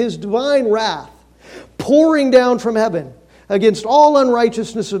fullness of His divine wrath pouring down from heaven against all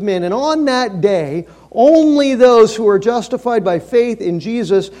unrighteousness of men. And on that day, only those who are justified by faith in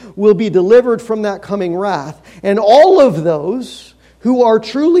Jesus will be delivered from that coming wrath. And all of those who are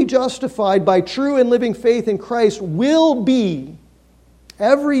truly justified by true and living faith in Christ will be,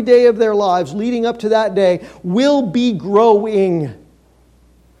 every day of their lives leading up to that day, will be growing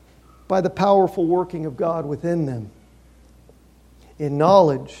by the powerful working of God within them in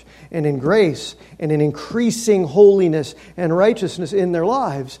knowledge and in grace and in increasing holiness and righteousness in their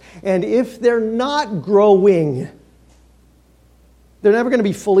lives. And if they're not growing, they're never going to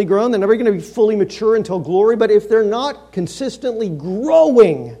be fully grown, they're never going to be fully mature until glory, but if they're not consistently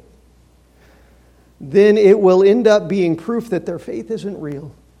growing, then it will end up being proof that their faith isn't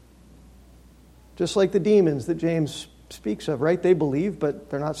real. Just like the demons that James speaks of, right? They believe, but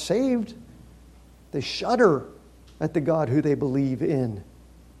they're not saved. They shudder at the God who they believe in.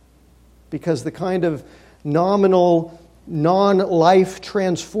 Because the kind of nominal, non-life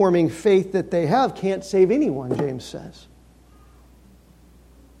transforming faith that they have can't save anyone, James says.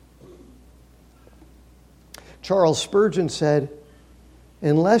 Charles Spurgeon said,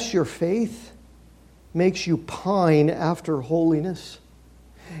 "Unless your faith makes you pine after holiness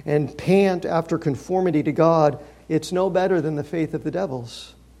and pant after conformity to God, it's no better than the faith of the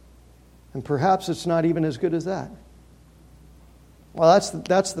devils. And perhaps it's not even as good as that." Well,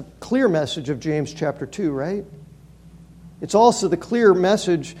 that's the clear message of James chapter 2, right? It's also the clear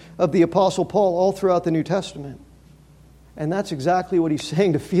message of the Apostle Paul all throughout the New Testament. And that's exactly what he's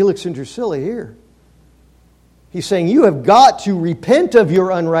saying to Felix and Drusilla here. He's saying, you have got to repent of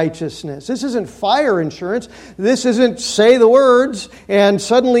your unrighteousness. This isn't fire insurance. This isn't say the words and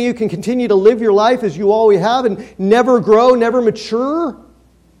suddenly you can continue to live your life as you always have and never grow, never mature.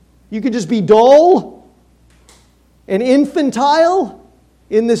 You could just be dull and infantile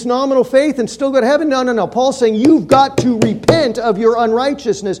in this nominal faith and still go to heaven. No. Paul's saying you've got to repent of your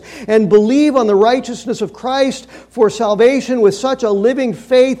unrighteousness and believe on the righteousness of Christ for salvation with such a living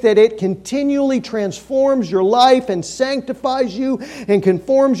faith that it continually transforms your life and sanctifies you and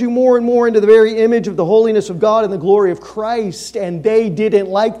conforms you more and more into the very image of the holiness of God and the glory of Christ. And they didn't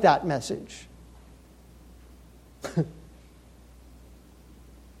like that message.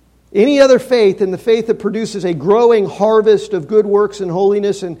 Any other faith than the faith that produces a growing harvest of good works and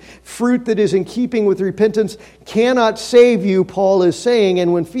holiness and fruit that is in keeping with repentance cannot save you, Paul is saying.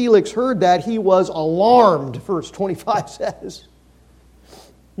 And when Felix heard that, he was alarmed, verse 25 says.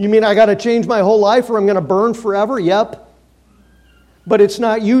 You mean I got to change my whole life or I'm going to burn forever? Yep. But it's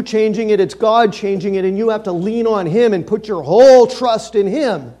not you changing it, it's God changing it, and you have to lean on Him and put your whole trust in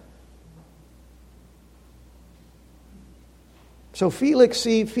Him. So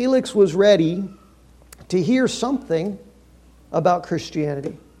Felix was ready to hear something about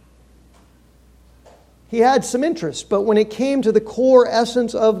Christianity. He had some interest, but when it came to the core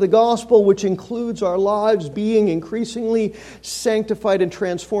essence of the gospel, which includes our lives being increasingly sanctified and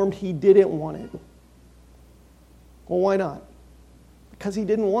transformed, he didn't want it. Well, why not? Because he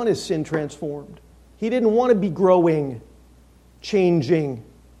didn't want his sin transformed. He didn't want to be growing, changing.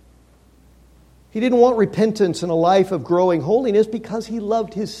 He didn't want repentance and a life of growing holiness because he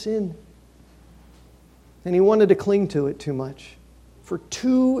loved his sin. And he wanted to cling to it too much. For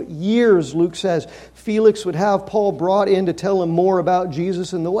 2 years, Luke says, Felix would have Paul brought in to tell him more about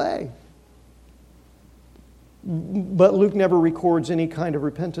Jesus and the way. But Luke never records any kind of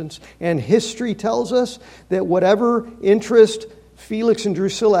repentance. And history tells us that whatever interest Felix and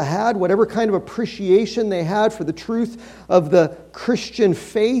Drusilla had, whatever kind of appreciation they had for the truth of the Christian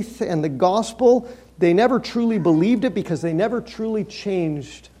faith and the gospel, they never truly believed it because they never truly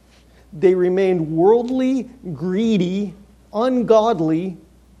changed. They remained worldly, greedy, ungodly,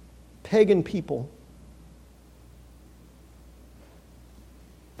 pagan people.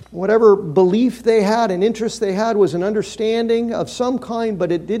 Whatever belief they had and interest they had was an understanding of some kind,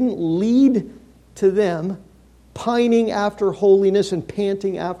 but it didn't lead to them pining after holiness and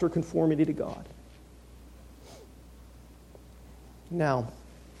panting after conformity to God. Now,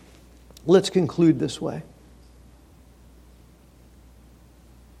 Let's conclude this way.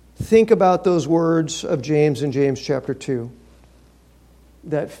 Think about those words of James in James chapter 2,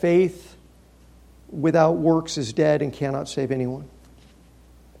 that faith without works is dead and cannot save anyone.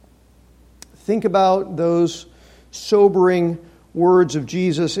 Think about those sobering words of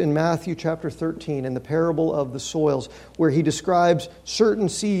Jesus in Matthew chapter 13 in the parable of the soils, where he describes certain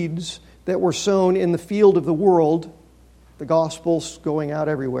seeds that were sown in the field of the world, the gospel's going out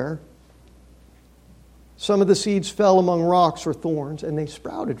everywhere. Some of the seeds fell among rocks or thorns, and they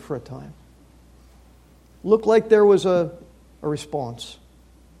sprouted for a time. Looked like there was a response.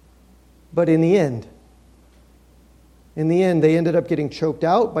 But in the end, they ended up getting choked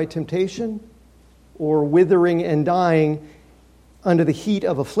out by temptation or withering and dying under the heat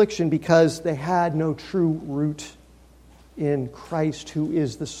of affliction because they had no true root in Christ, who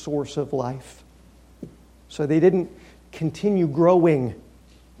is the source of life. So they didn't continue growing,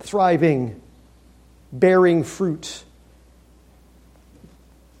 thriving, bearing fruit.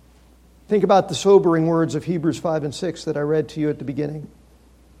 Think about the sobering words of Hebrews 5 and 6 that I read to you at the beginning,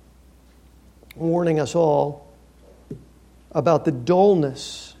 warning us all about the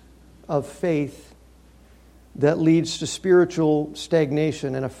dullness of faith that leads to spiritual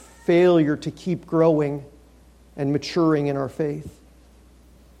stagnation and a failure to keep growing and maturing in our faith,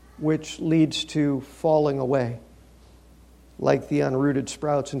 which leads to falling away, like the unrooted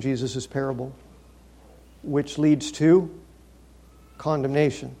sprouts in Jesus' parable, which leads to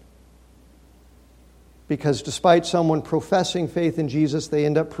condemnation. Because despite someone professing faith in Jesus, they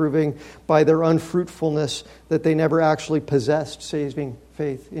end up proving by their unfruitfulness that they never actually possessed saving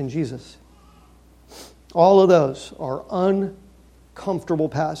faith in Jesus. All of those are uncomfortable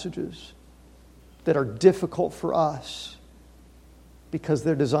passages that are difficult for us because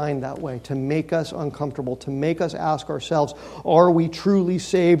they're designed that way, to make us uncomfortable, to make us ask ourselves, are we truly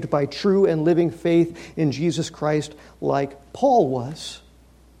saved by true and living faith in Jesus Christ like Paul was?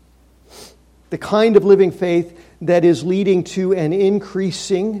 The kind of living faith that is leading to an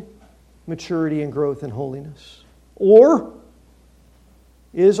increasing maturity and growth in holiness. Or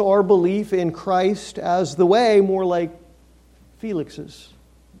is our belief in Christ as the way more like Felix's?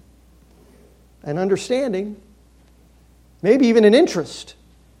 An understanding, maybe even an interest,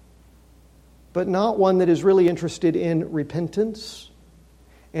 but not one that is really interested in repentance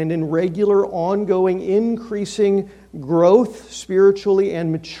and in regular, ongoing, increasing growth spiritually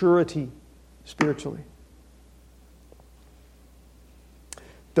and maturity spiritually.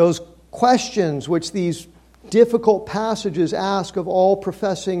 Those questions which these difficult passages ask of all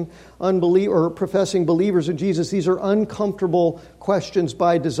professing believers in Jesus, these are uncomfortable questions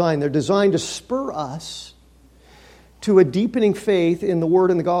by design. They're designed to spur us to a deepening faith in the Word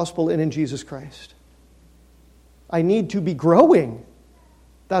and the Gospel and in Jesus Christ. I need to be growing.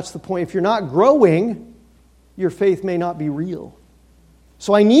 That's the point. If you're not growing, your faith may not be real.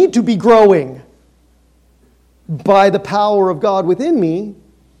 So I need to be growing by the power of God within me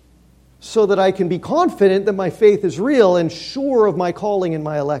so that I can be confident that my faith is real and sure of my calling and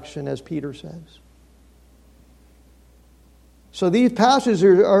my election, as Peter says. So these passages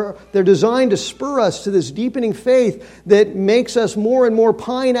they're designed to spur us to this deepening faith that makes us more and more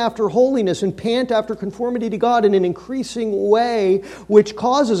pine after holiness and pant after conformity to God in an increasing way, which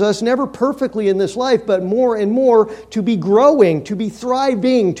causes us, never perfectly in this life, but more and more to be growing, to be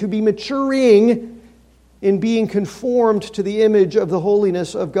thriving, to be maturing in being conformed to the image of the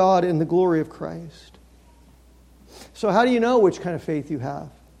holiness of God and the glory of Christ. So how do you know which kind of faith you have?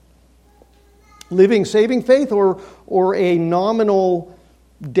 Living, saving faith, or a nominal,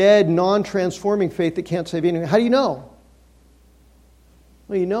 dead, non-transforming faith that can't save anyone? How do you know?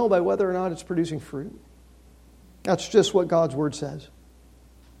 Well, you know by whether or not it's producing fruit. That's just what God's Word says.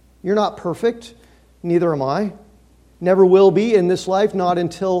 You're not perfect, neither am I. Never will be in this life, not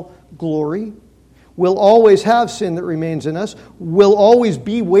until glory. We'll always have sin that remains in us. We'll always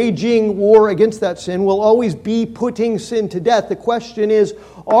be waging war against that sin. We'll always be putting sin to death. The question is,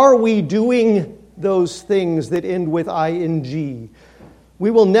 are we doing those things that end with ing?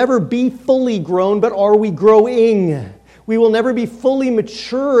 We will never be fully grown, but are we growing? We will never be fully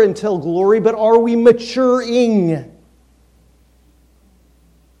mature until glory, but are we maturing?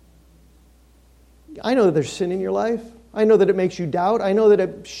 I know that there's sin in your life. I know that it makes you doubt. I know that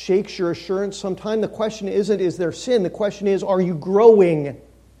it shakes your assurance sometimes. The question isn't, is there sin? The question is, are you growing?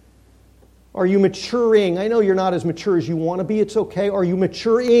 Are you maturing? I know you're not as mature as you want to be. It's okay. Are you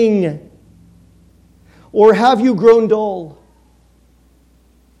maturing? Or have you grown dull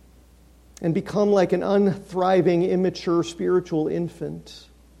and become like an unthriving, immature spiritual infant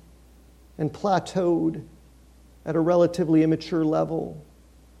and plateaued at a relatively immature level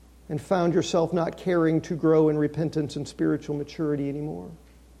and found yourself not caring to grow in repentance and spiritual maturity anymore?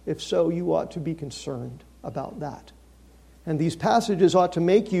 If so, you ought to be concerned about that. And these passages ought to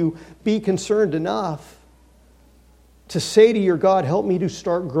make you be concerned enough to say to your God, help me to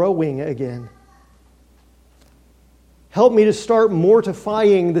start growing again. Help me to start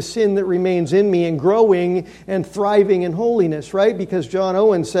mortifying the sin that remains in me and growing and thriving in holiness, right? Because John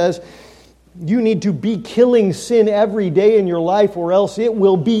Owen says, you need to be killing sin every day in your life or else it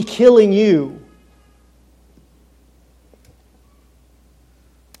will be killing you.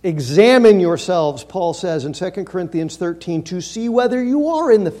 Examine yourselves, Paul says in 2 Corinthians 13, to see whether you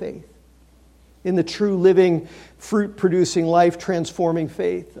are in the faith, in the true living, fruit-producing, life-transforming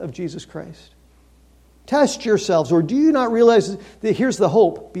faith of Jesus Christ. Test yourselves, or do you not realize that here's the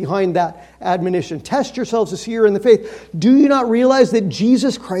hope behind that admonition? Test yourselves to see you're in the faith. Do you not realize that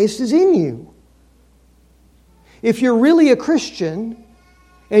Jesus Christ is in you? If you're really a Christian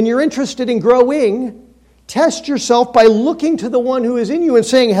and you're interested in growing, test yourself by looking to the one who is in you and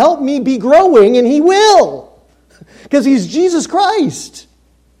saying, help me be growing, and He will. Because He's Jesus Christ.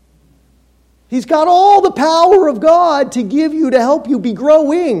 He's got all the power of God to give you, to help you be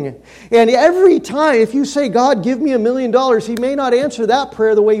growing. And every time, if you say, God, give me $1 million, He may not answer that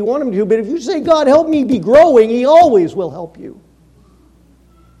prayer the way you want Him to, but if you say, God, help me be growing, He always will help you.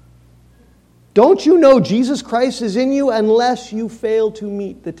 Don't you know Jesus Christ is in you unless you fail to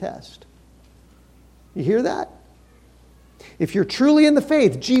meet the test? You hear that? If you're truly in the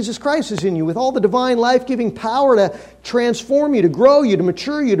faith, Jesus Christ is in you with all the divine life-giving power to transform you, to grow you, to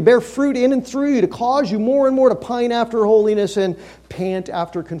mature you, to bear fruit in and through you, to cause you more and more to pine after holiness and pant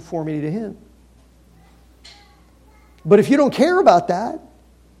after conformity to Him. But if you don't care about that,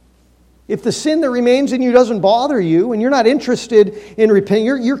 if the sin that remains in you doesn't bother you and you're not interested in repenting,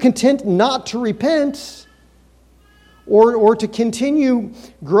 you're content not to repent or to continue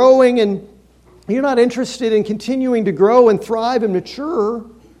growing, and you're not interested in continuing to grow and thrive and mature,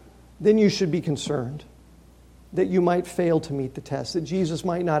 then you should be concerned that you might fail to meet the test, that Jesus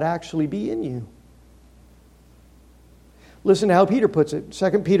might not actually be in you. Listen to how Peter puts it.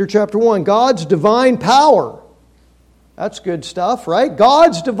 2 Peter chapter 1, God's divine power. That's good stuff, right?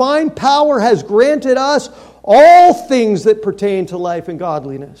 God's divine power has granted us all things that pertain to life and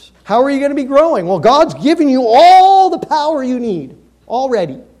godliness. How are you going to be growing? Well, God's given you all the power you need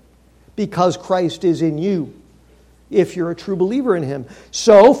already, because Christ is in you, if you're a true believer in Him.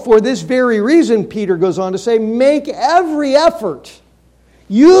 So, for this very reason, Peter goes on to say, make every effort.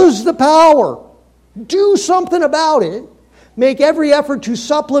 Use the power. Do something about it. Make every effort to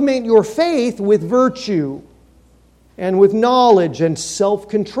supplement your faith with virtue and with knowledge and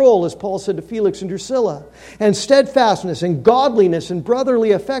self-control, as Paul said to Felix and Drusilla, and steadfastness and godliness and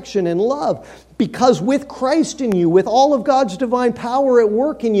brotherly affection and love. Because with Christ in you, with all of God's divine power at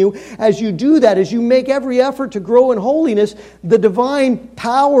work in you, as you do that, as you make every effort to grow in holiness, the divine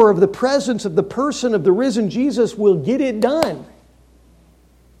power of the presence of the person of the risen Jesus will get it done.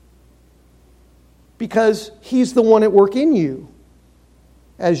 Because He's the one at work in you,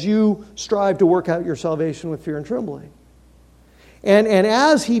 as you strive to work out your salvation with fear and trembling. And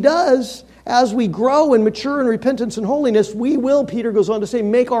as He does, as we grow and mature in repentance and holiness, we will, Peter goes on to say,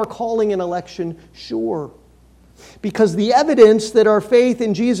 make our calling and election sure. Because the evidence that our faith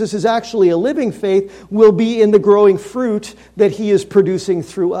in Jesus is actually a living faith will be in the growing fruit that He is producing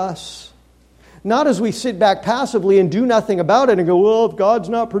through us. Not as we sit back passively and do nothing about it and go, well, if God's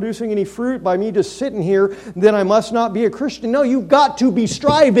not producing any fruit by me just sitting here, then I must not be a Christian. No, you've got to be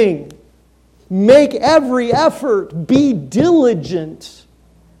striving. Make every effort. Be diligent.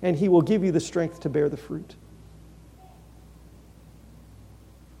 And He will give you the strength to bear the fruit.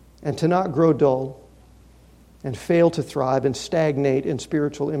 And to not grow dull and fail to thrive and stagnate in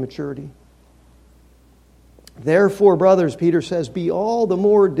spiritual immaturity. Therefore, brothers, Peter says, be all the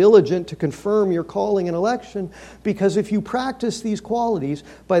more diligent to confirm your calling and election, because if you practice these qualities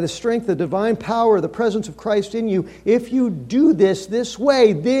by the strength of divine power, the presence of Christ in you, if you do this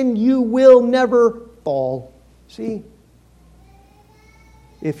way, then you will never fall. See?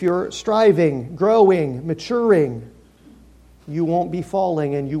 If you're striving, growing, maturing, you won't be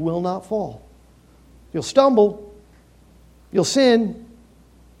falling and you will not fall. You'll stumble. You'll sin.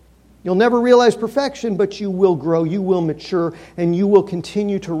 You'll never realize perfection, but you will grow, you will mature, and you will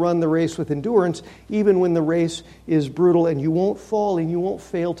continue to run the race with endurance, even when the race is brutal, and you won't fall and you won't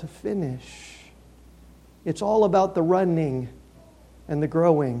fail to finish. It's all about the running and the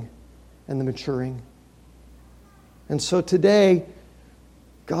growing and the maturing. And so today,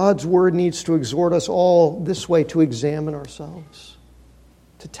 God's Word needs to exhort us all this way, to examine ourselves,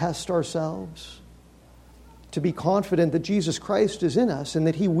 to test ourselves, to be confident that Jesus Christ is in us and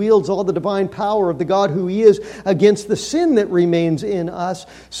that He wields all the divine power of the God who He is against the sin that remains in us,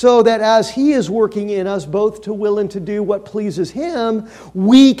 so that as He is working in us both to will and to do what pleases Him,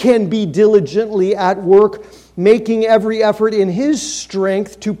 we can be diligently at work, making every effort in His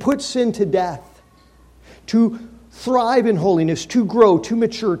strength to put sin to death, to thrive in holiness, to grow, to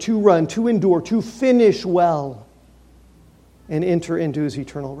mature, to run, to endure, to finish well, and enter into His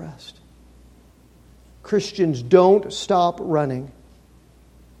eternal rest. Christians, don't stop running.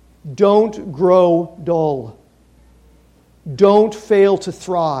 Don't grow dull. Don't fail to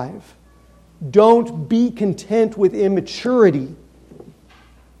thrive. Don't be content with immaturity.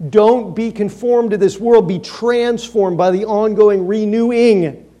 Don't be conformed to this world. Be transformed by the ongoing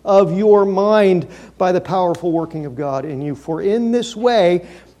renewing of your mind by the powerful working of God in you. For in this way,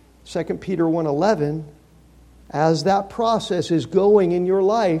 2 Peter 1:11, as that process is going in your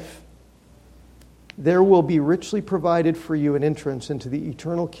life, there will be richly provided for you an entrance into the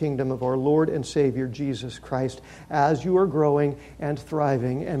eternal kingdom of our Lord and Savior, Jesus Christ, as you are growing and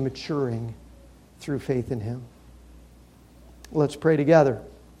thriving and maturing through faith in Him. Let's pray together.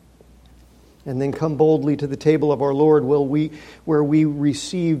 And then come boldly to the table of our Lord where we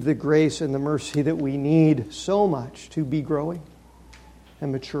receive the grace and the mercy that we need so much to be growing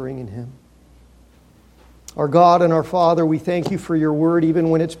and maturing in Him. Our God and our Father, we thank You for Your word even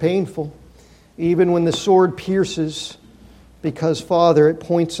when it's painful, even when the sword pierces, because, Father, it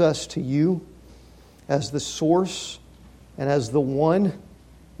points us to You as the source and as the one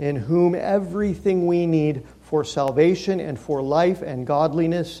in whom everything we need for salvation and for life and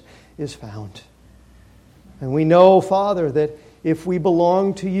godliness is found. And we know, Father, that if we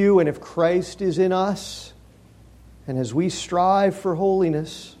belong to You and if Christ is in us, and as we strive for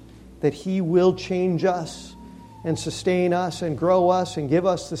holiness, that He will change us and sustain us and grow us and give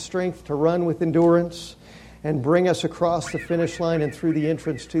us the strength to run with endurance and bring us across the finish line and through the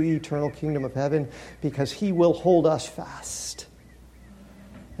entrance to the eternal kingdom of heaven, because He will hold us fast.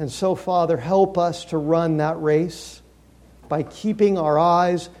 And so, Father, help us to run that race by keeping our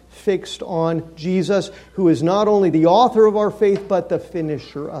eyes fixed on Jesus, who is not only the author of our faith, but the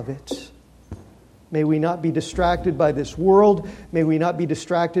finisher of it. May we not be distracted by this world. May we not be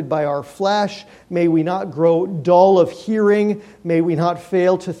distracted by our flesh. May we not grow dull of hearing. May we not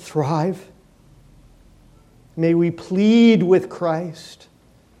fail to thrive. May we plead with Christ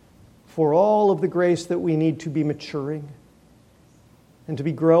for all of the grace that we need to be maturing and to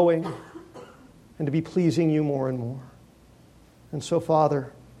be growing and to be pleasing You more and more. And so,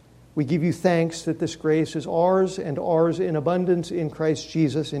 Father, we give You thanks that this grace is ours and ours in abundance in Christ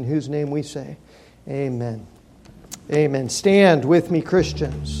Jesus, in whose name we say, Amen. Amen. Stand with me,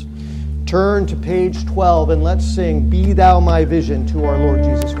 Christians. Turn to page 12 and let's sing, Be Thou My Vision, to our Lord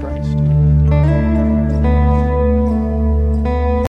Jesus Christ.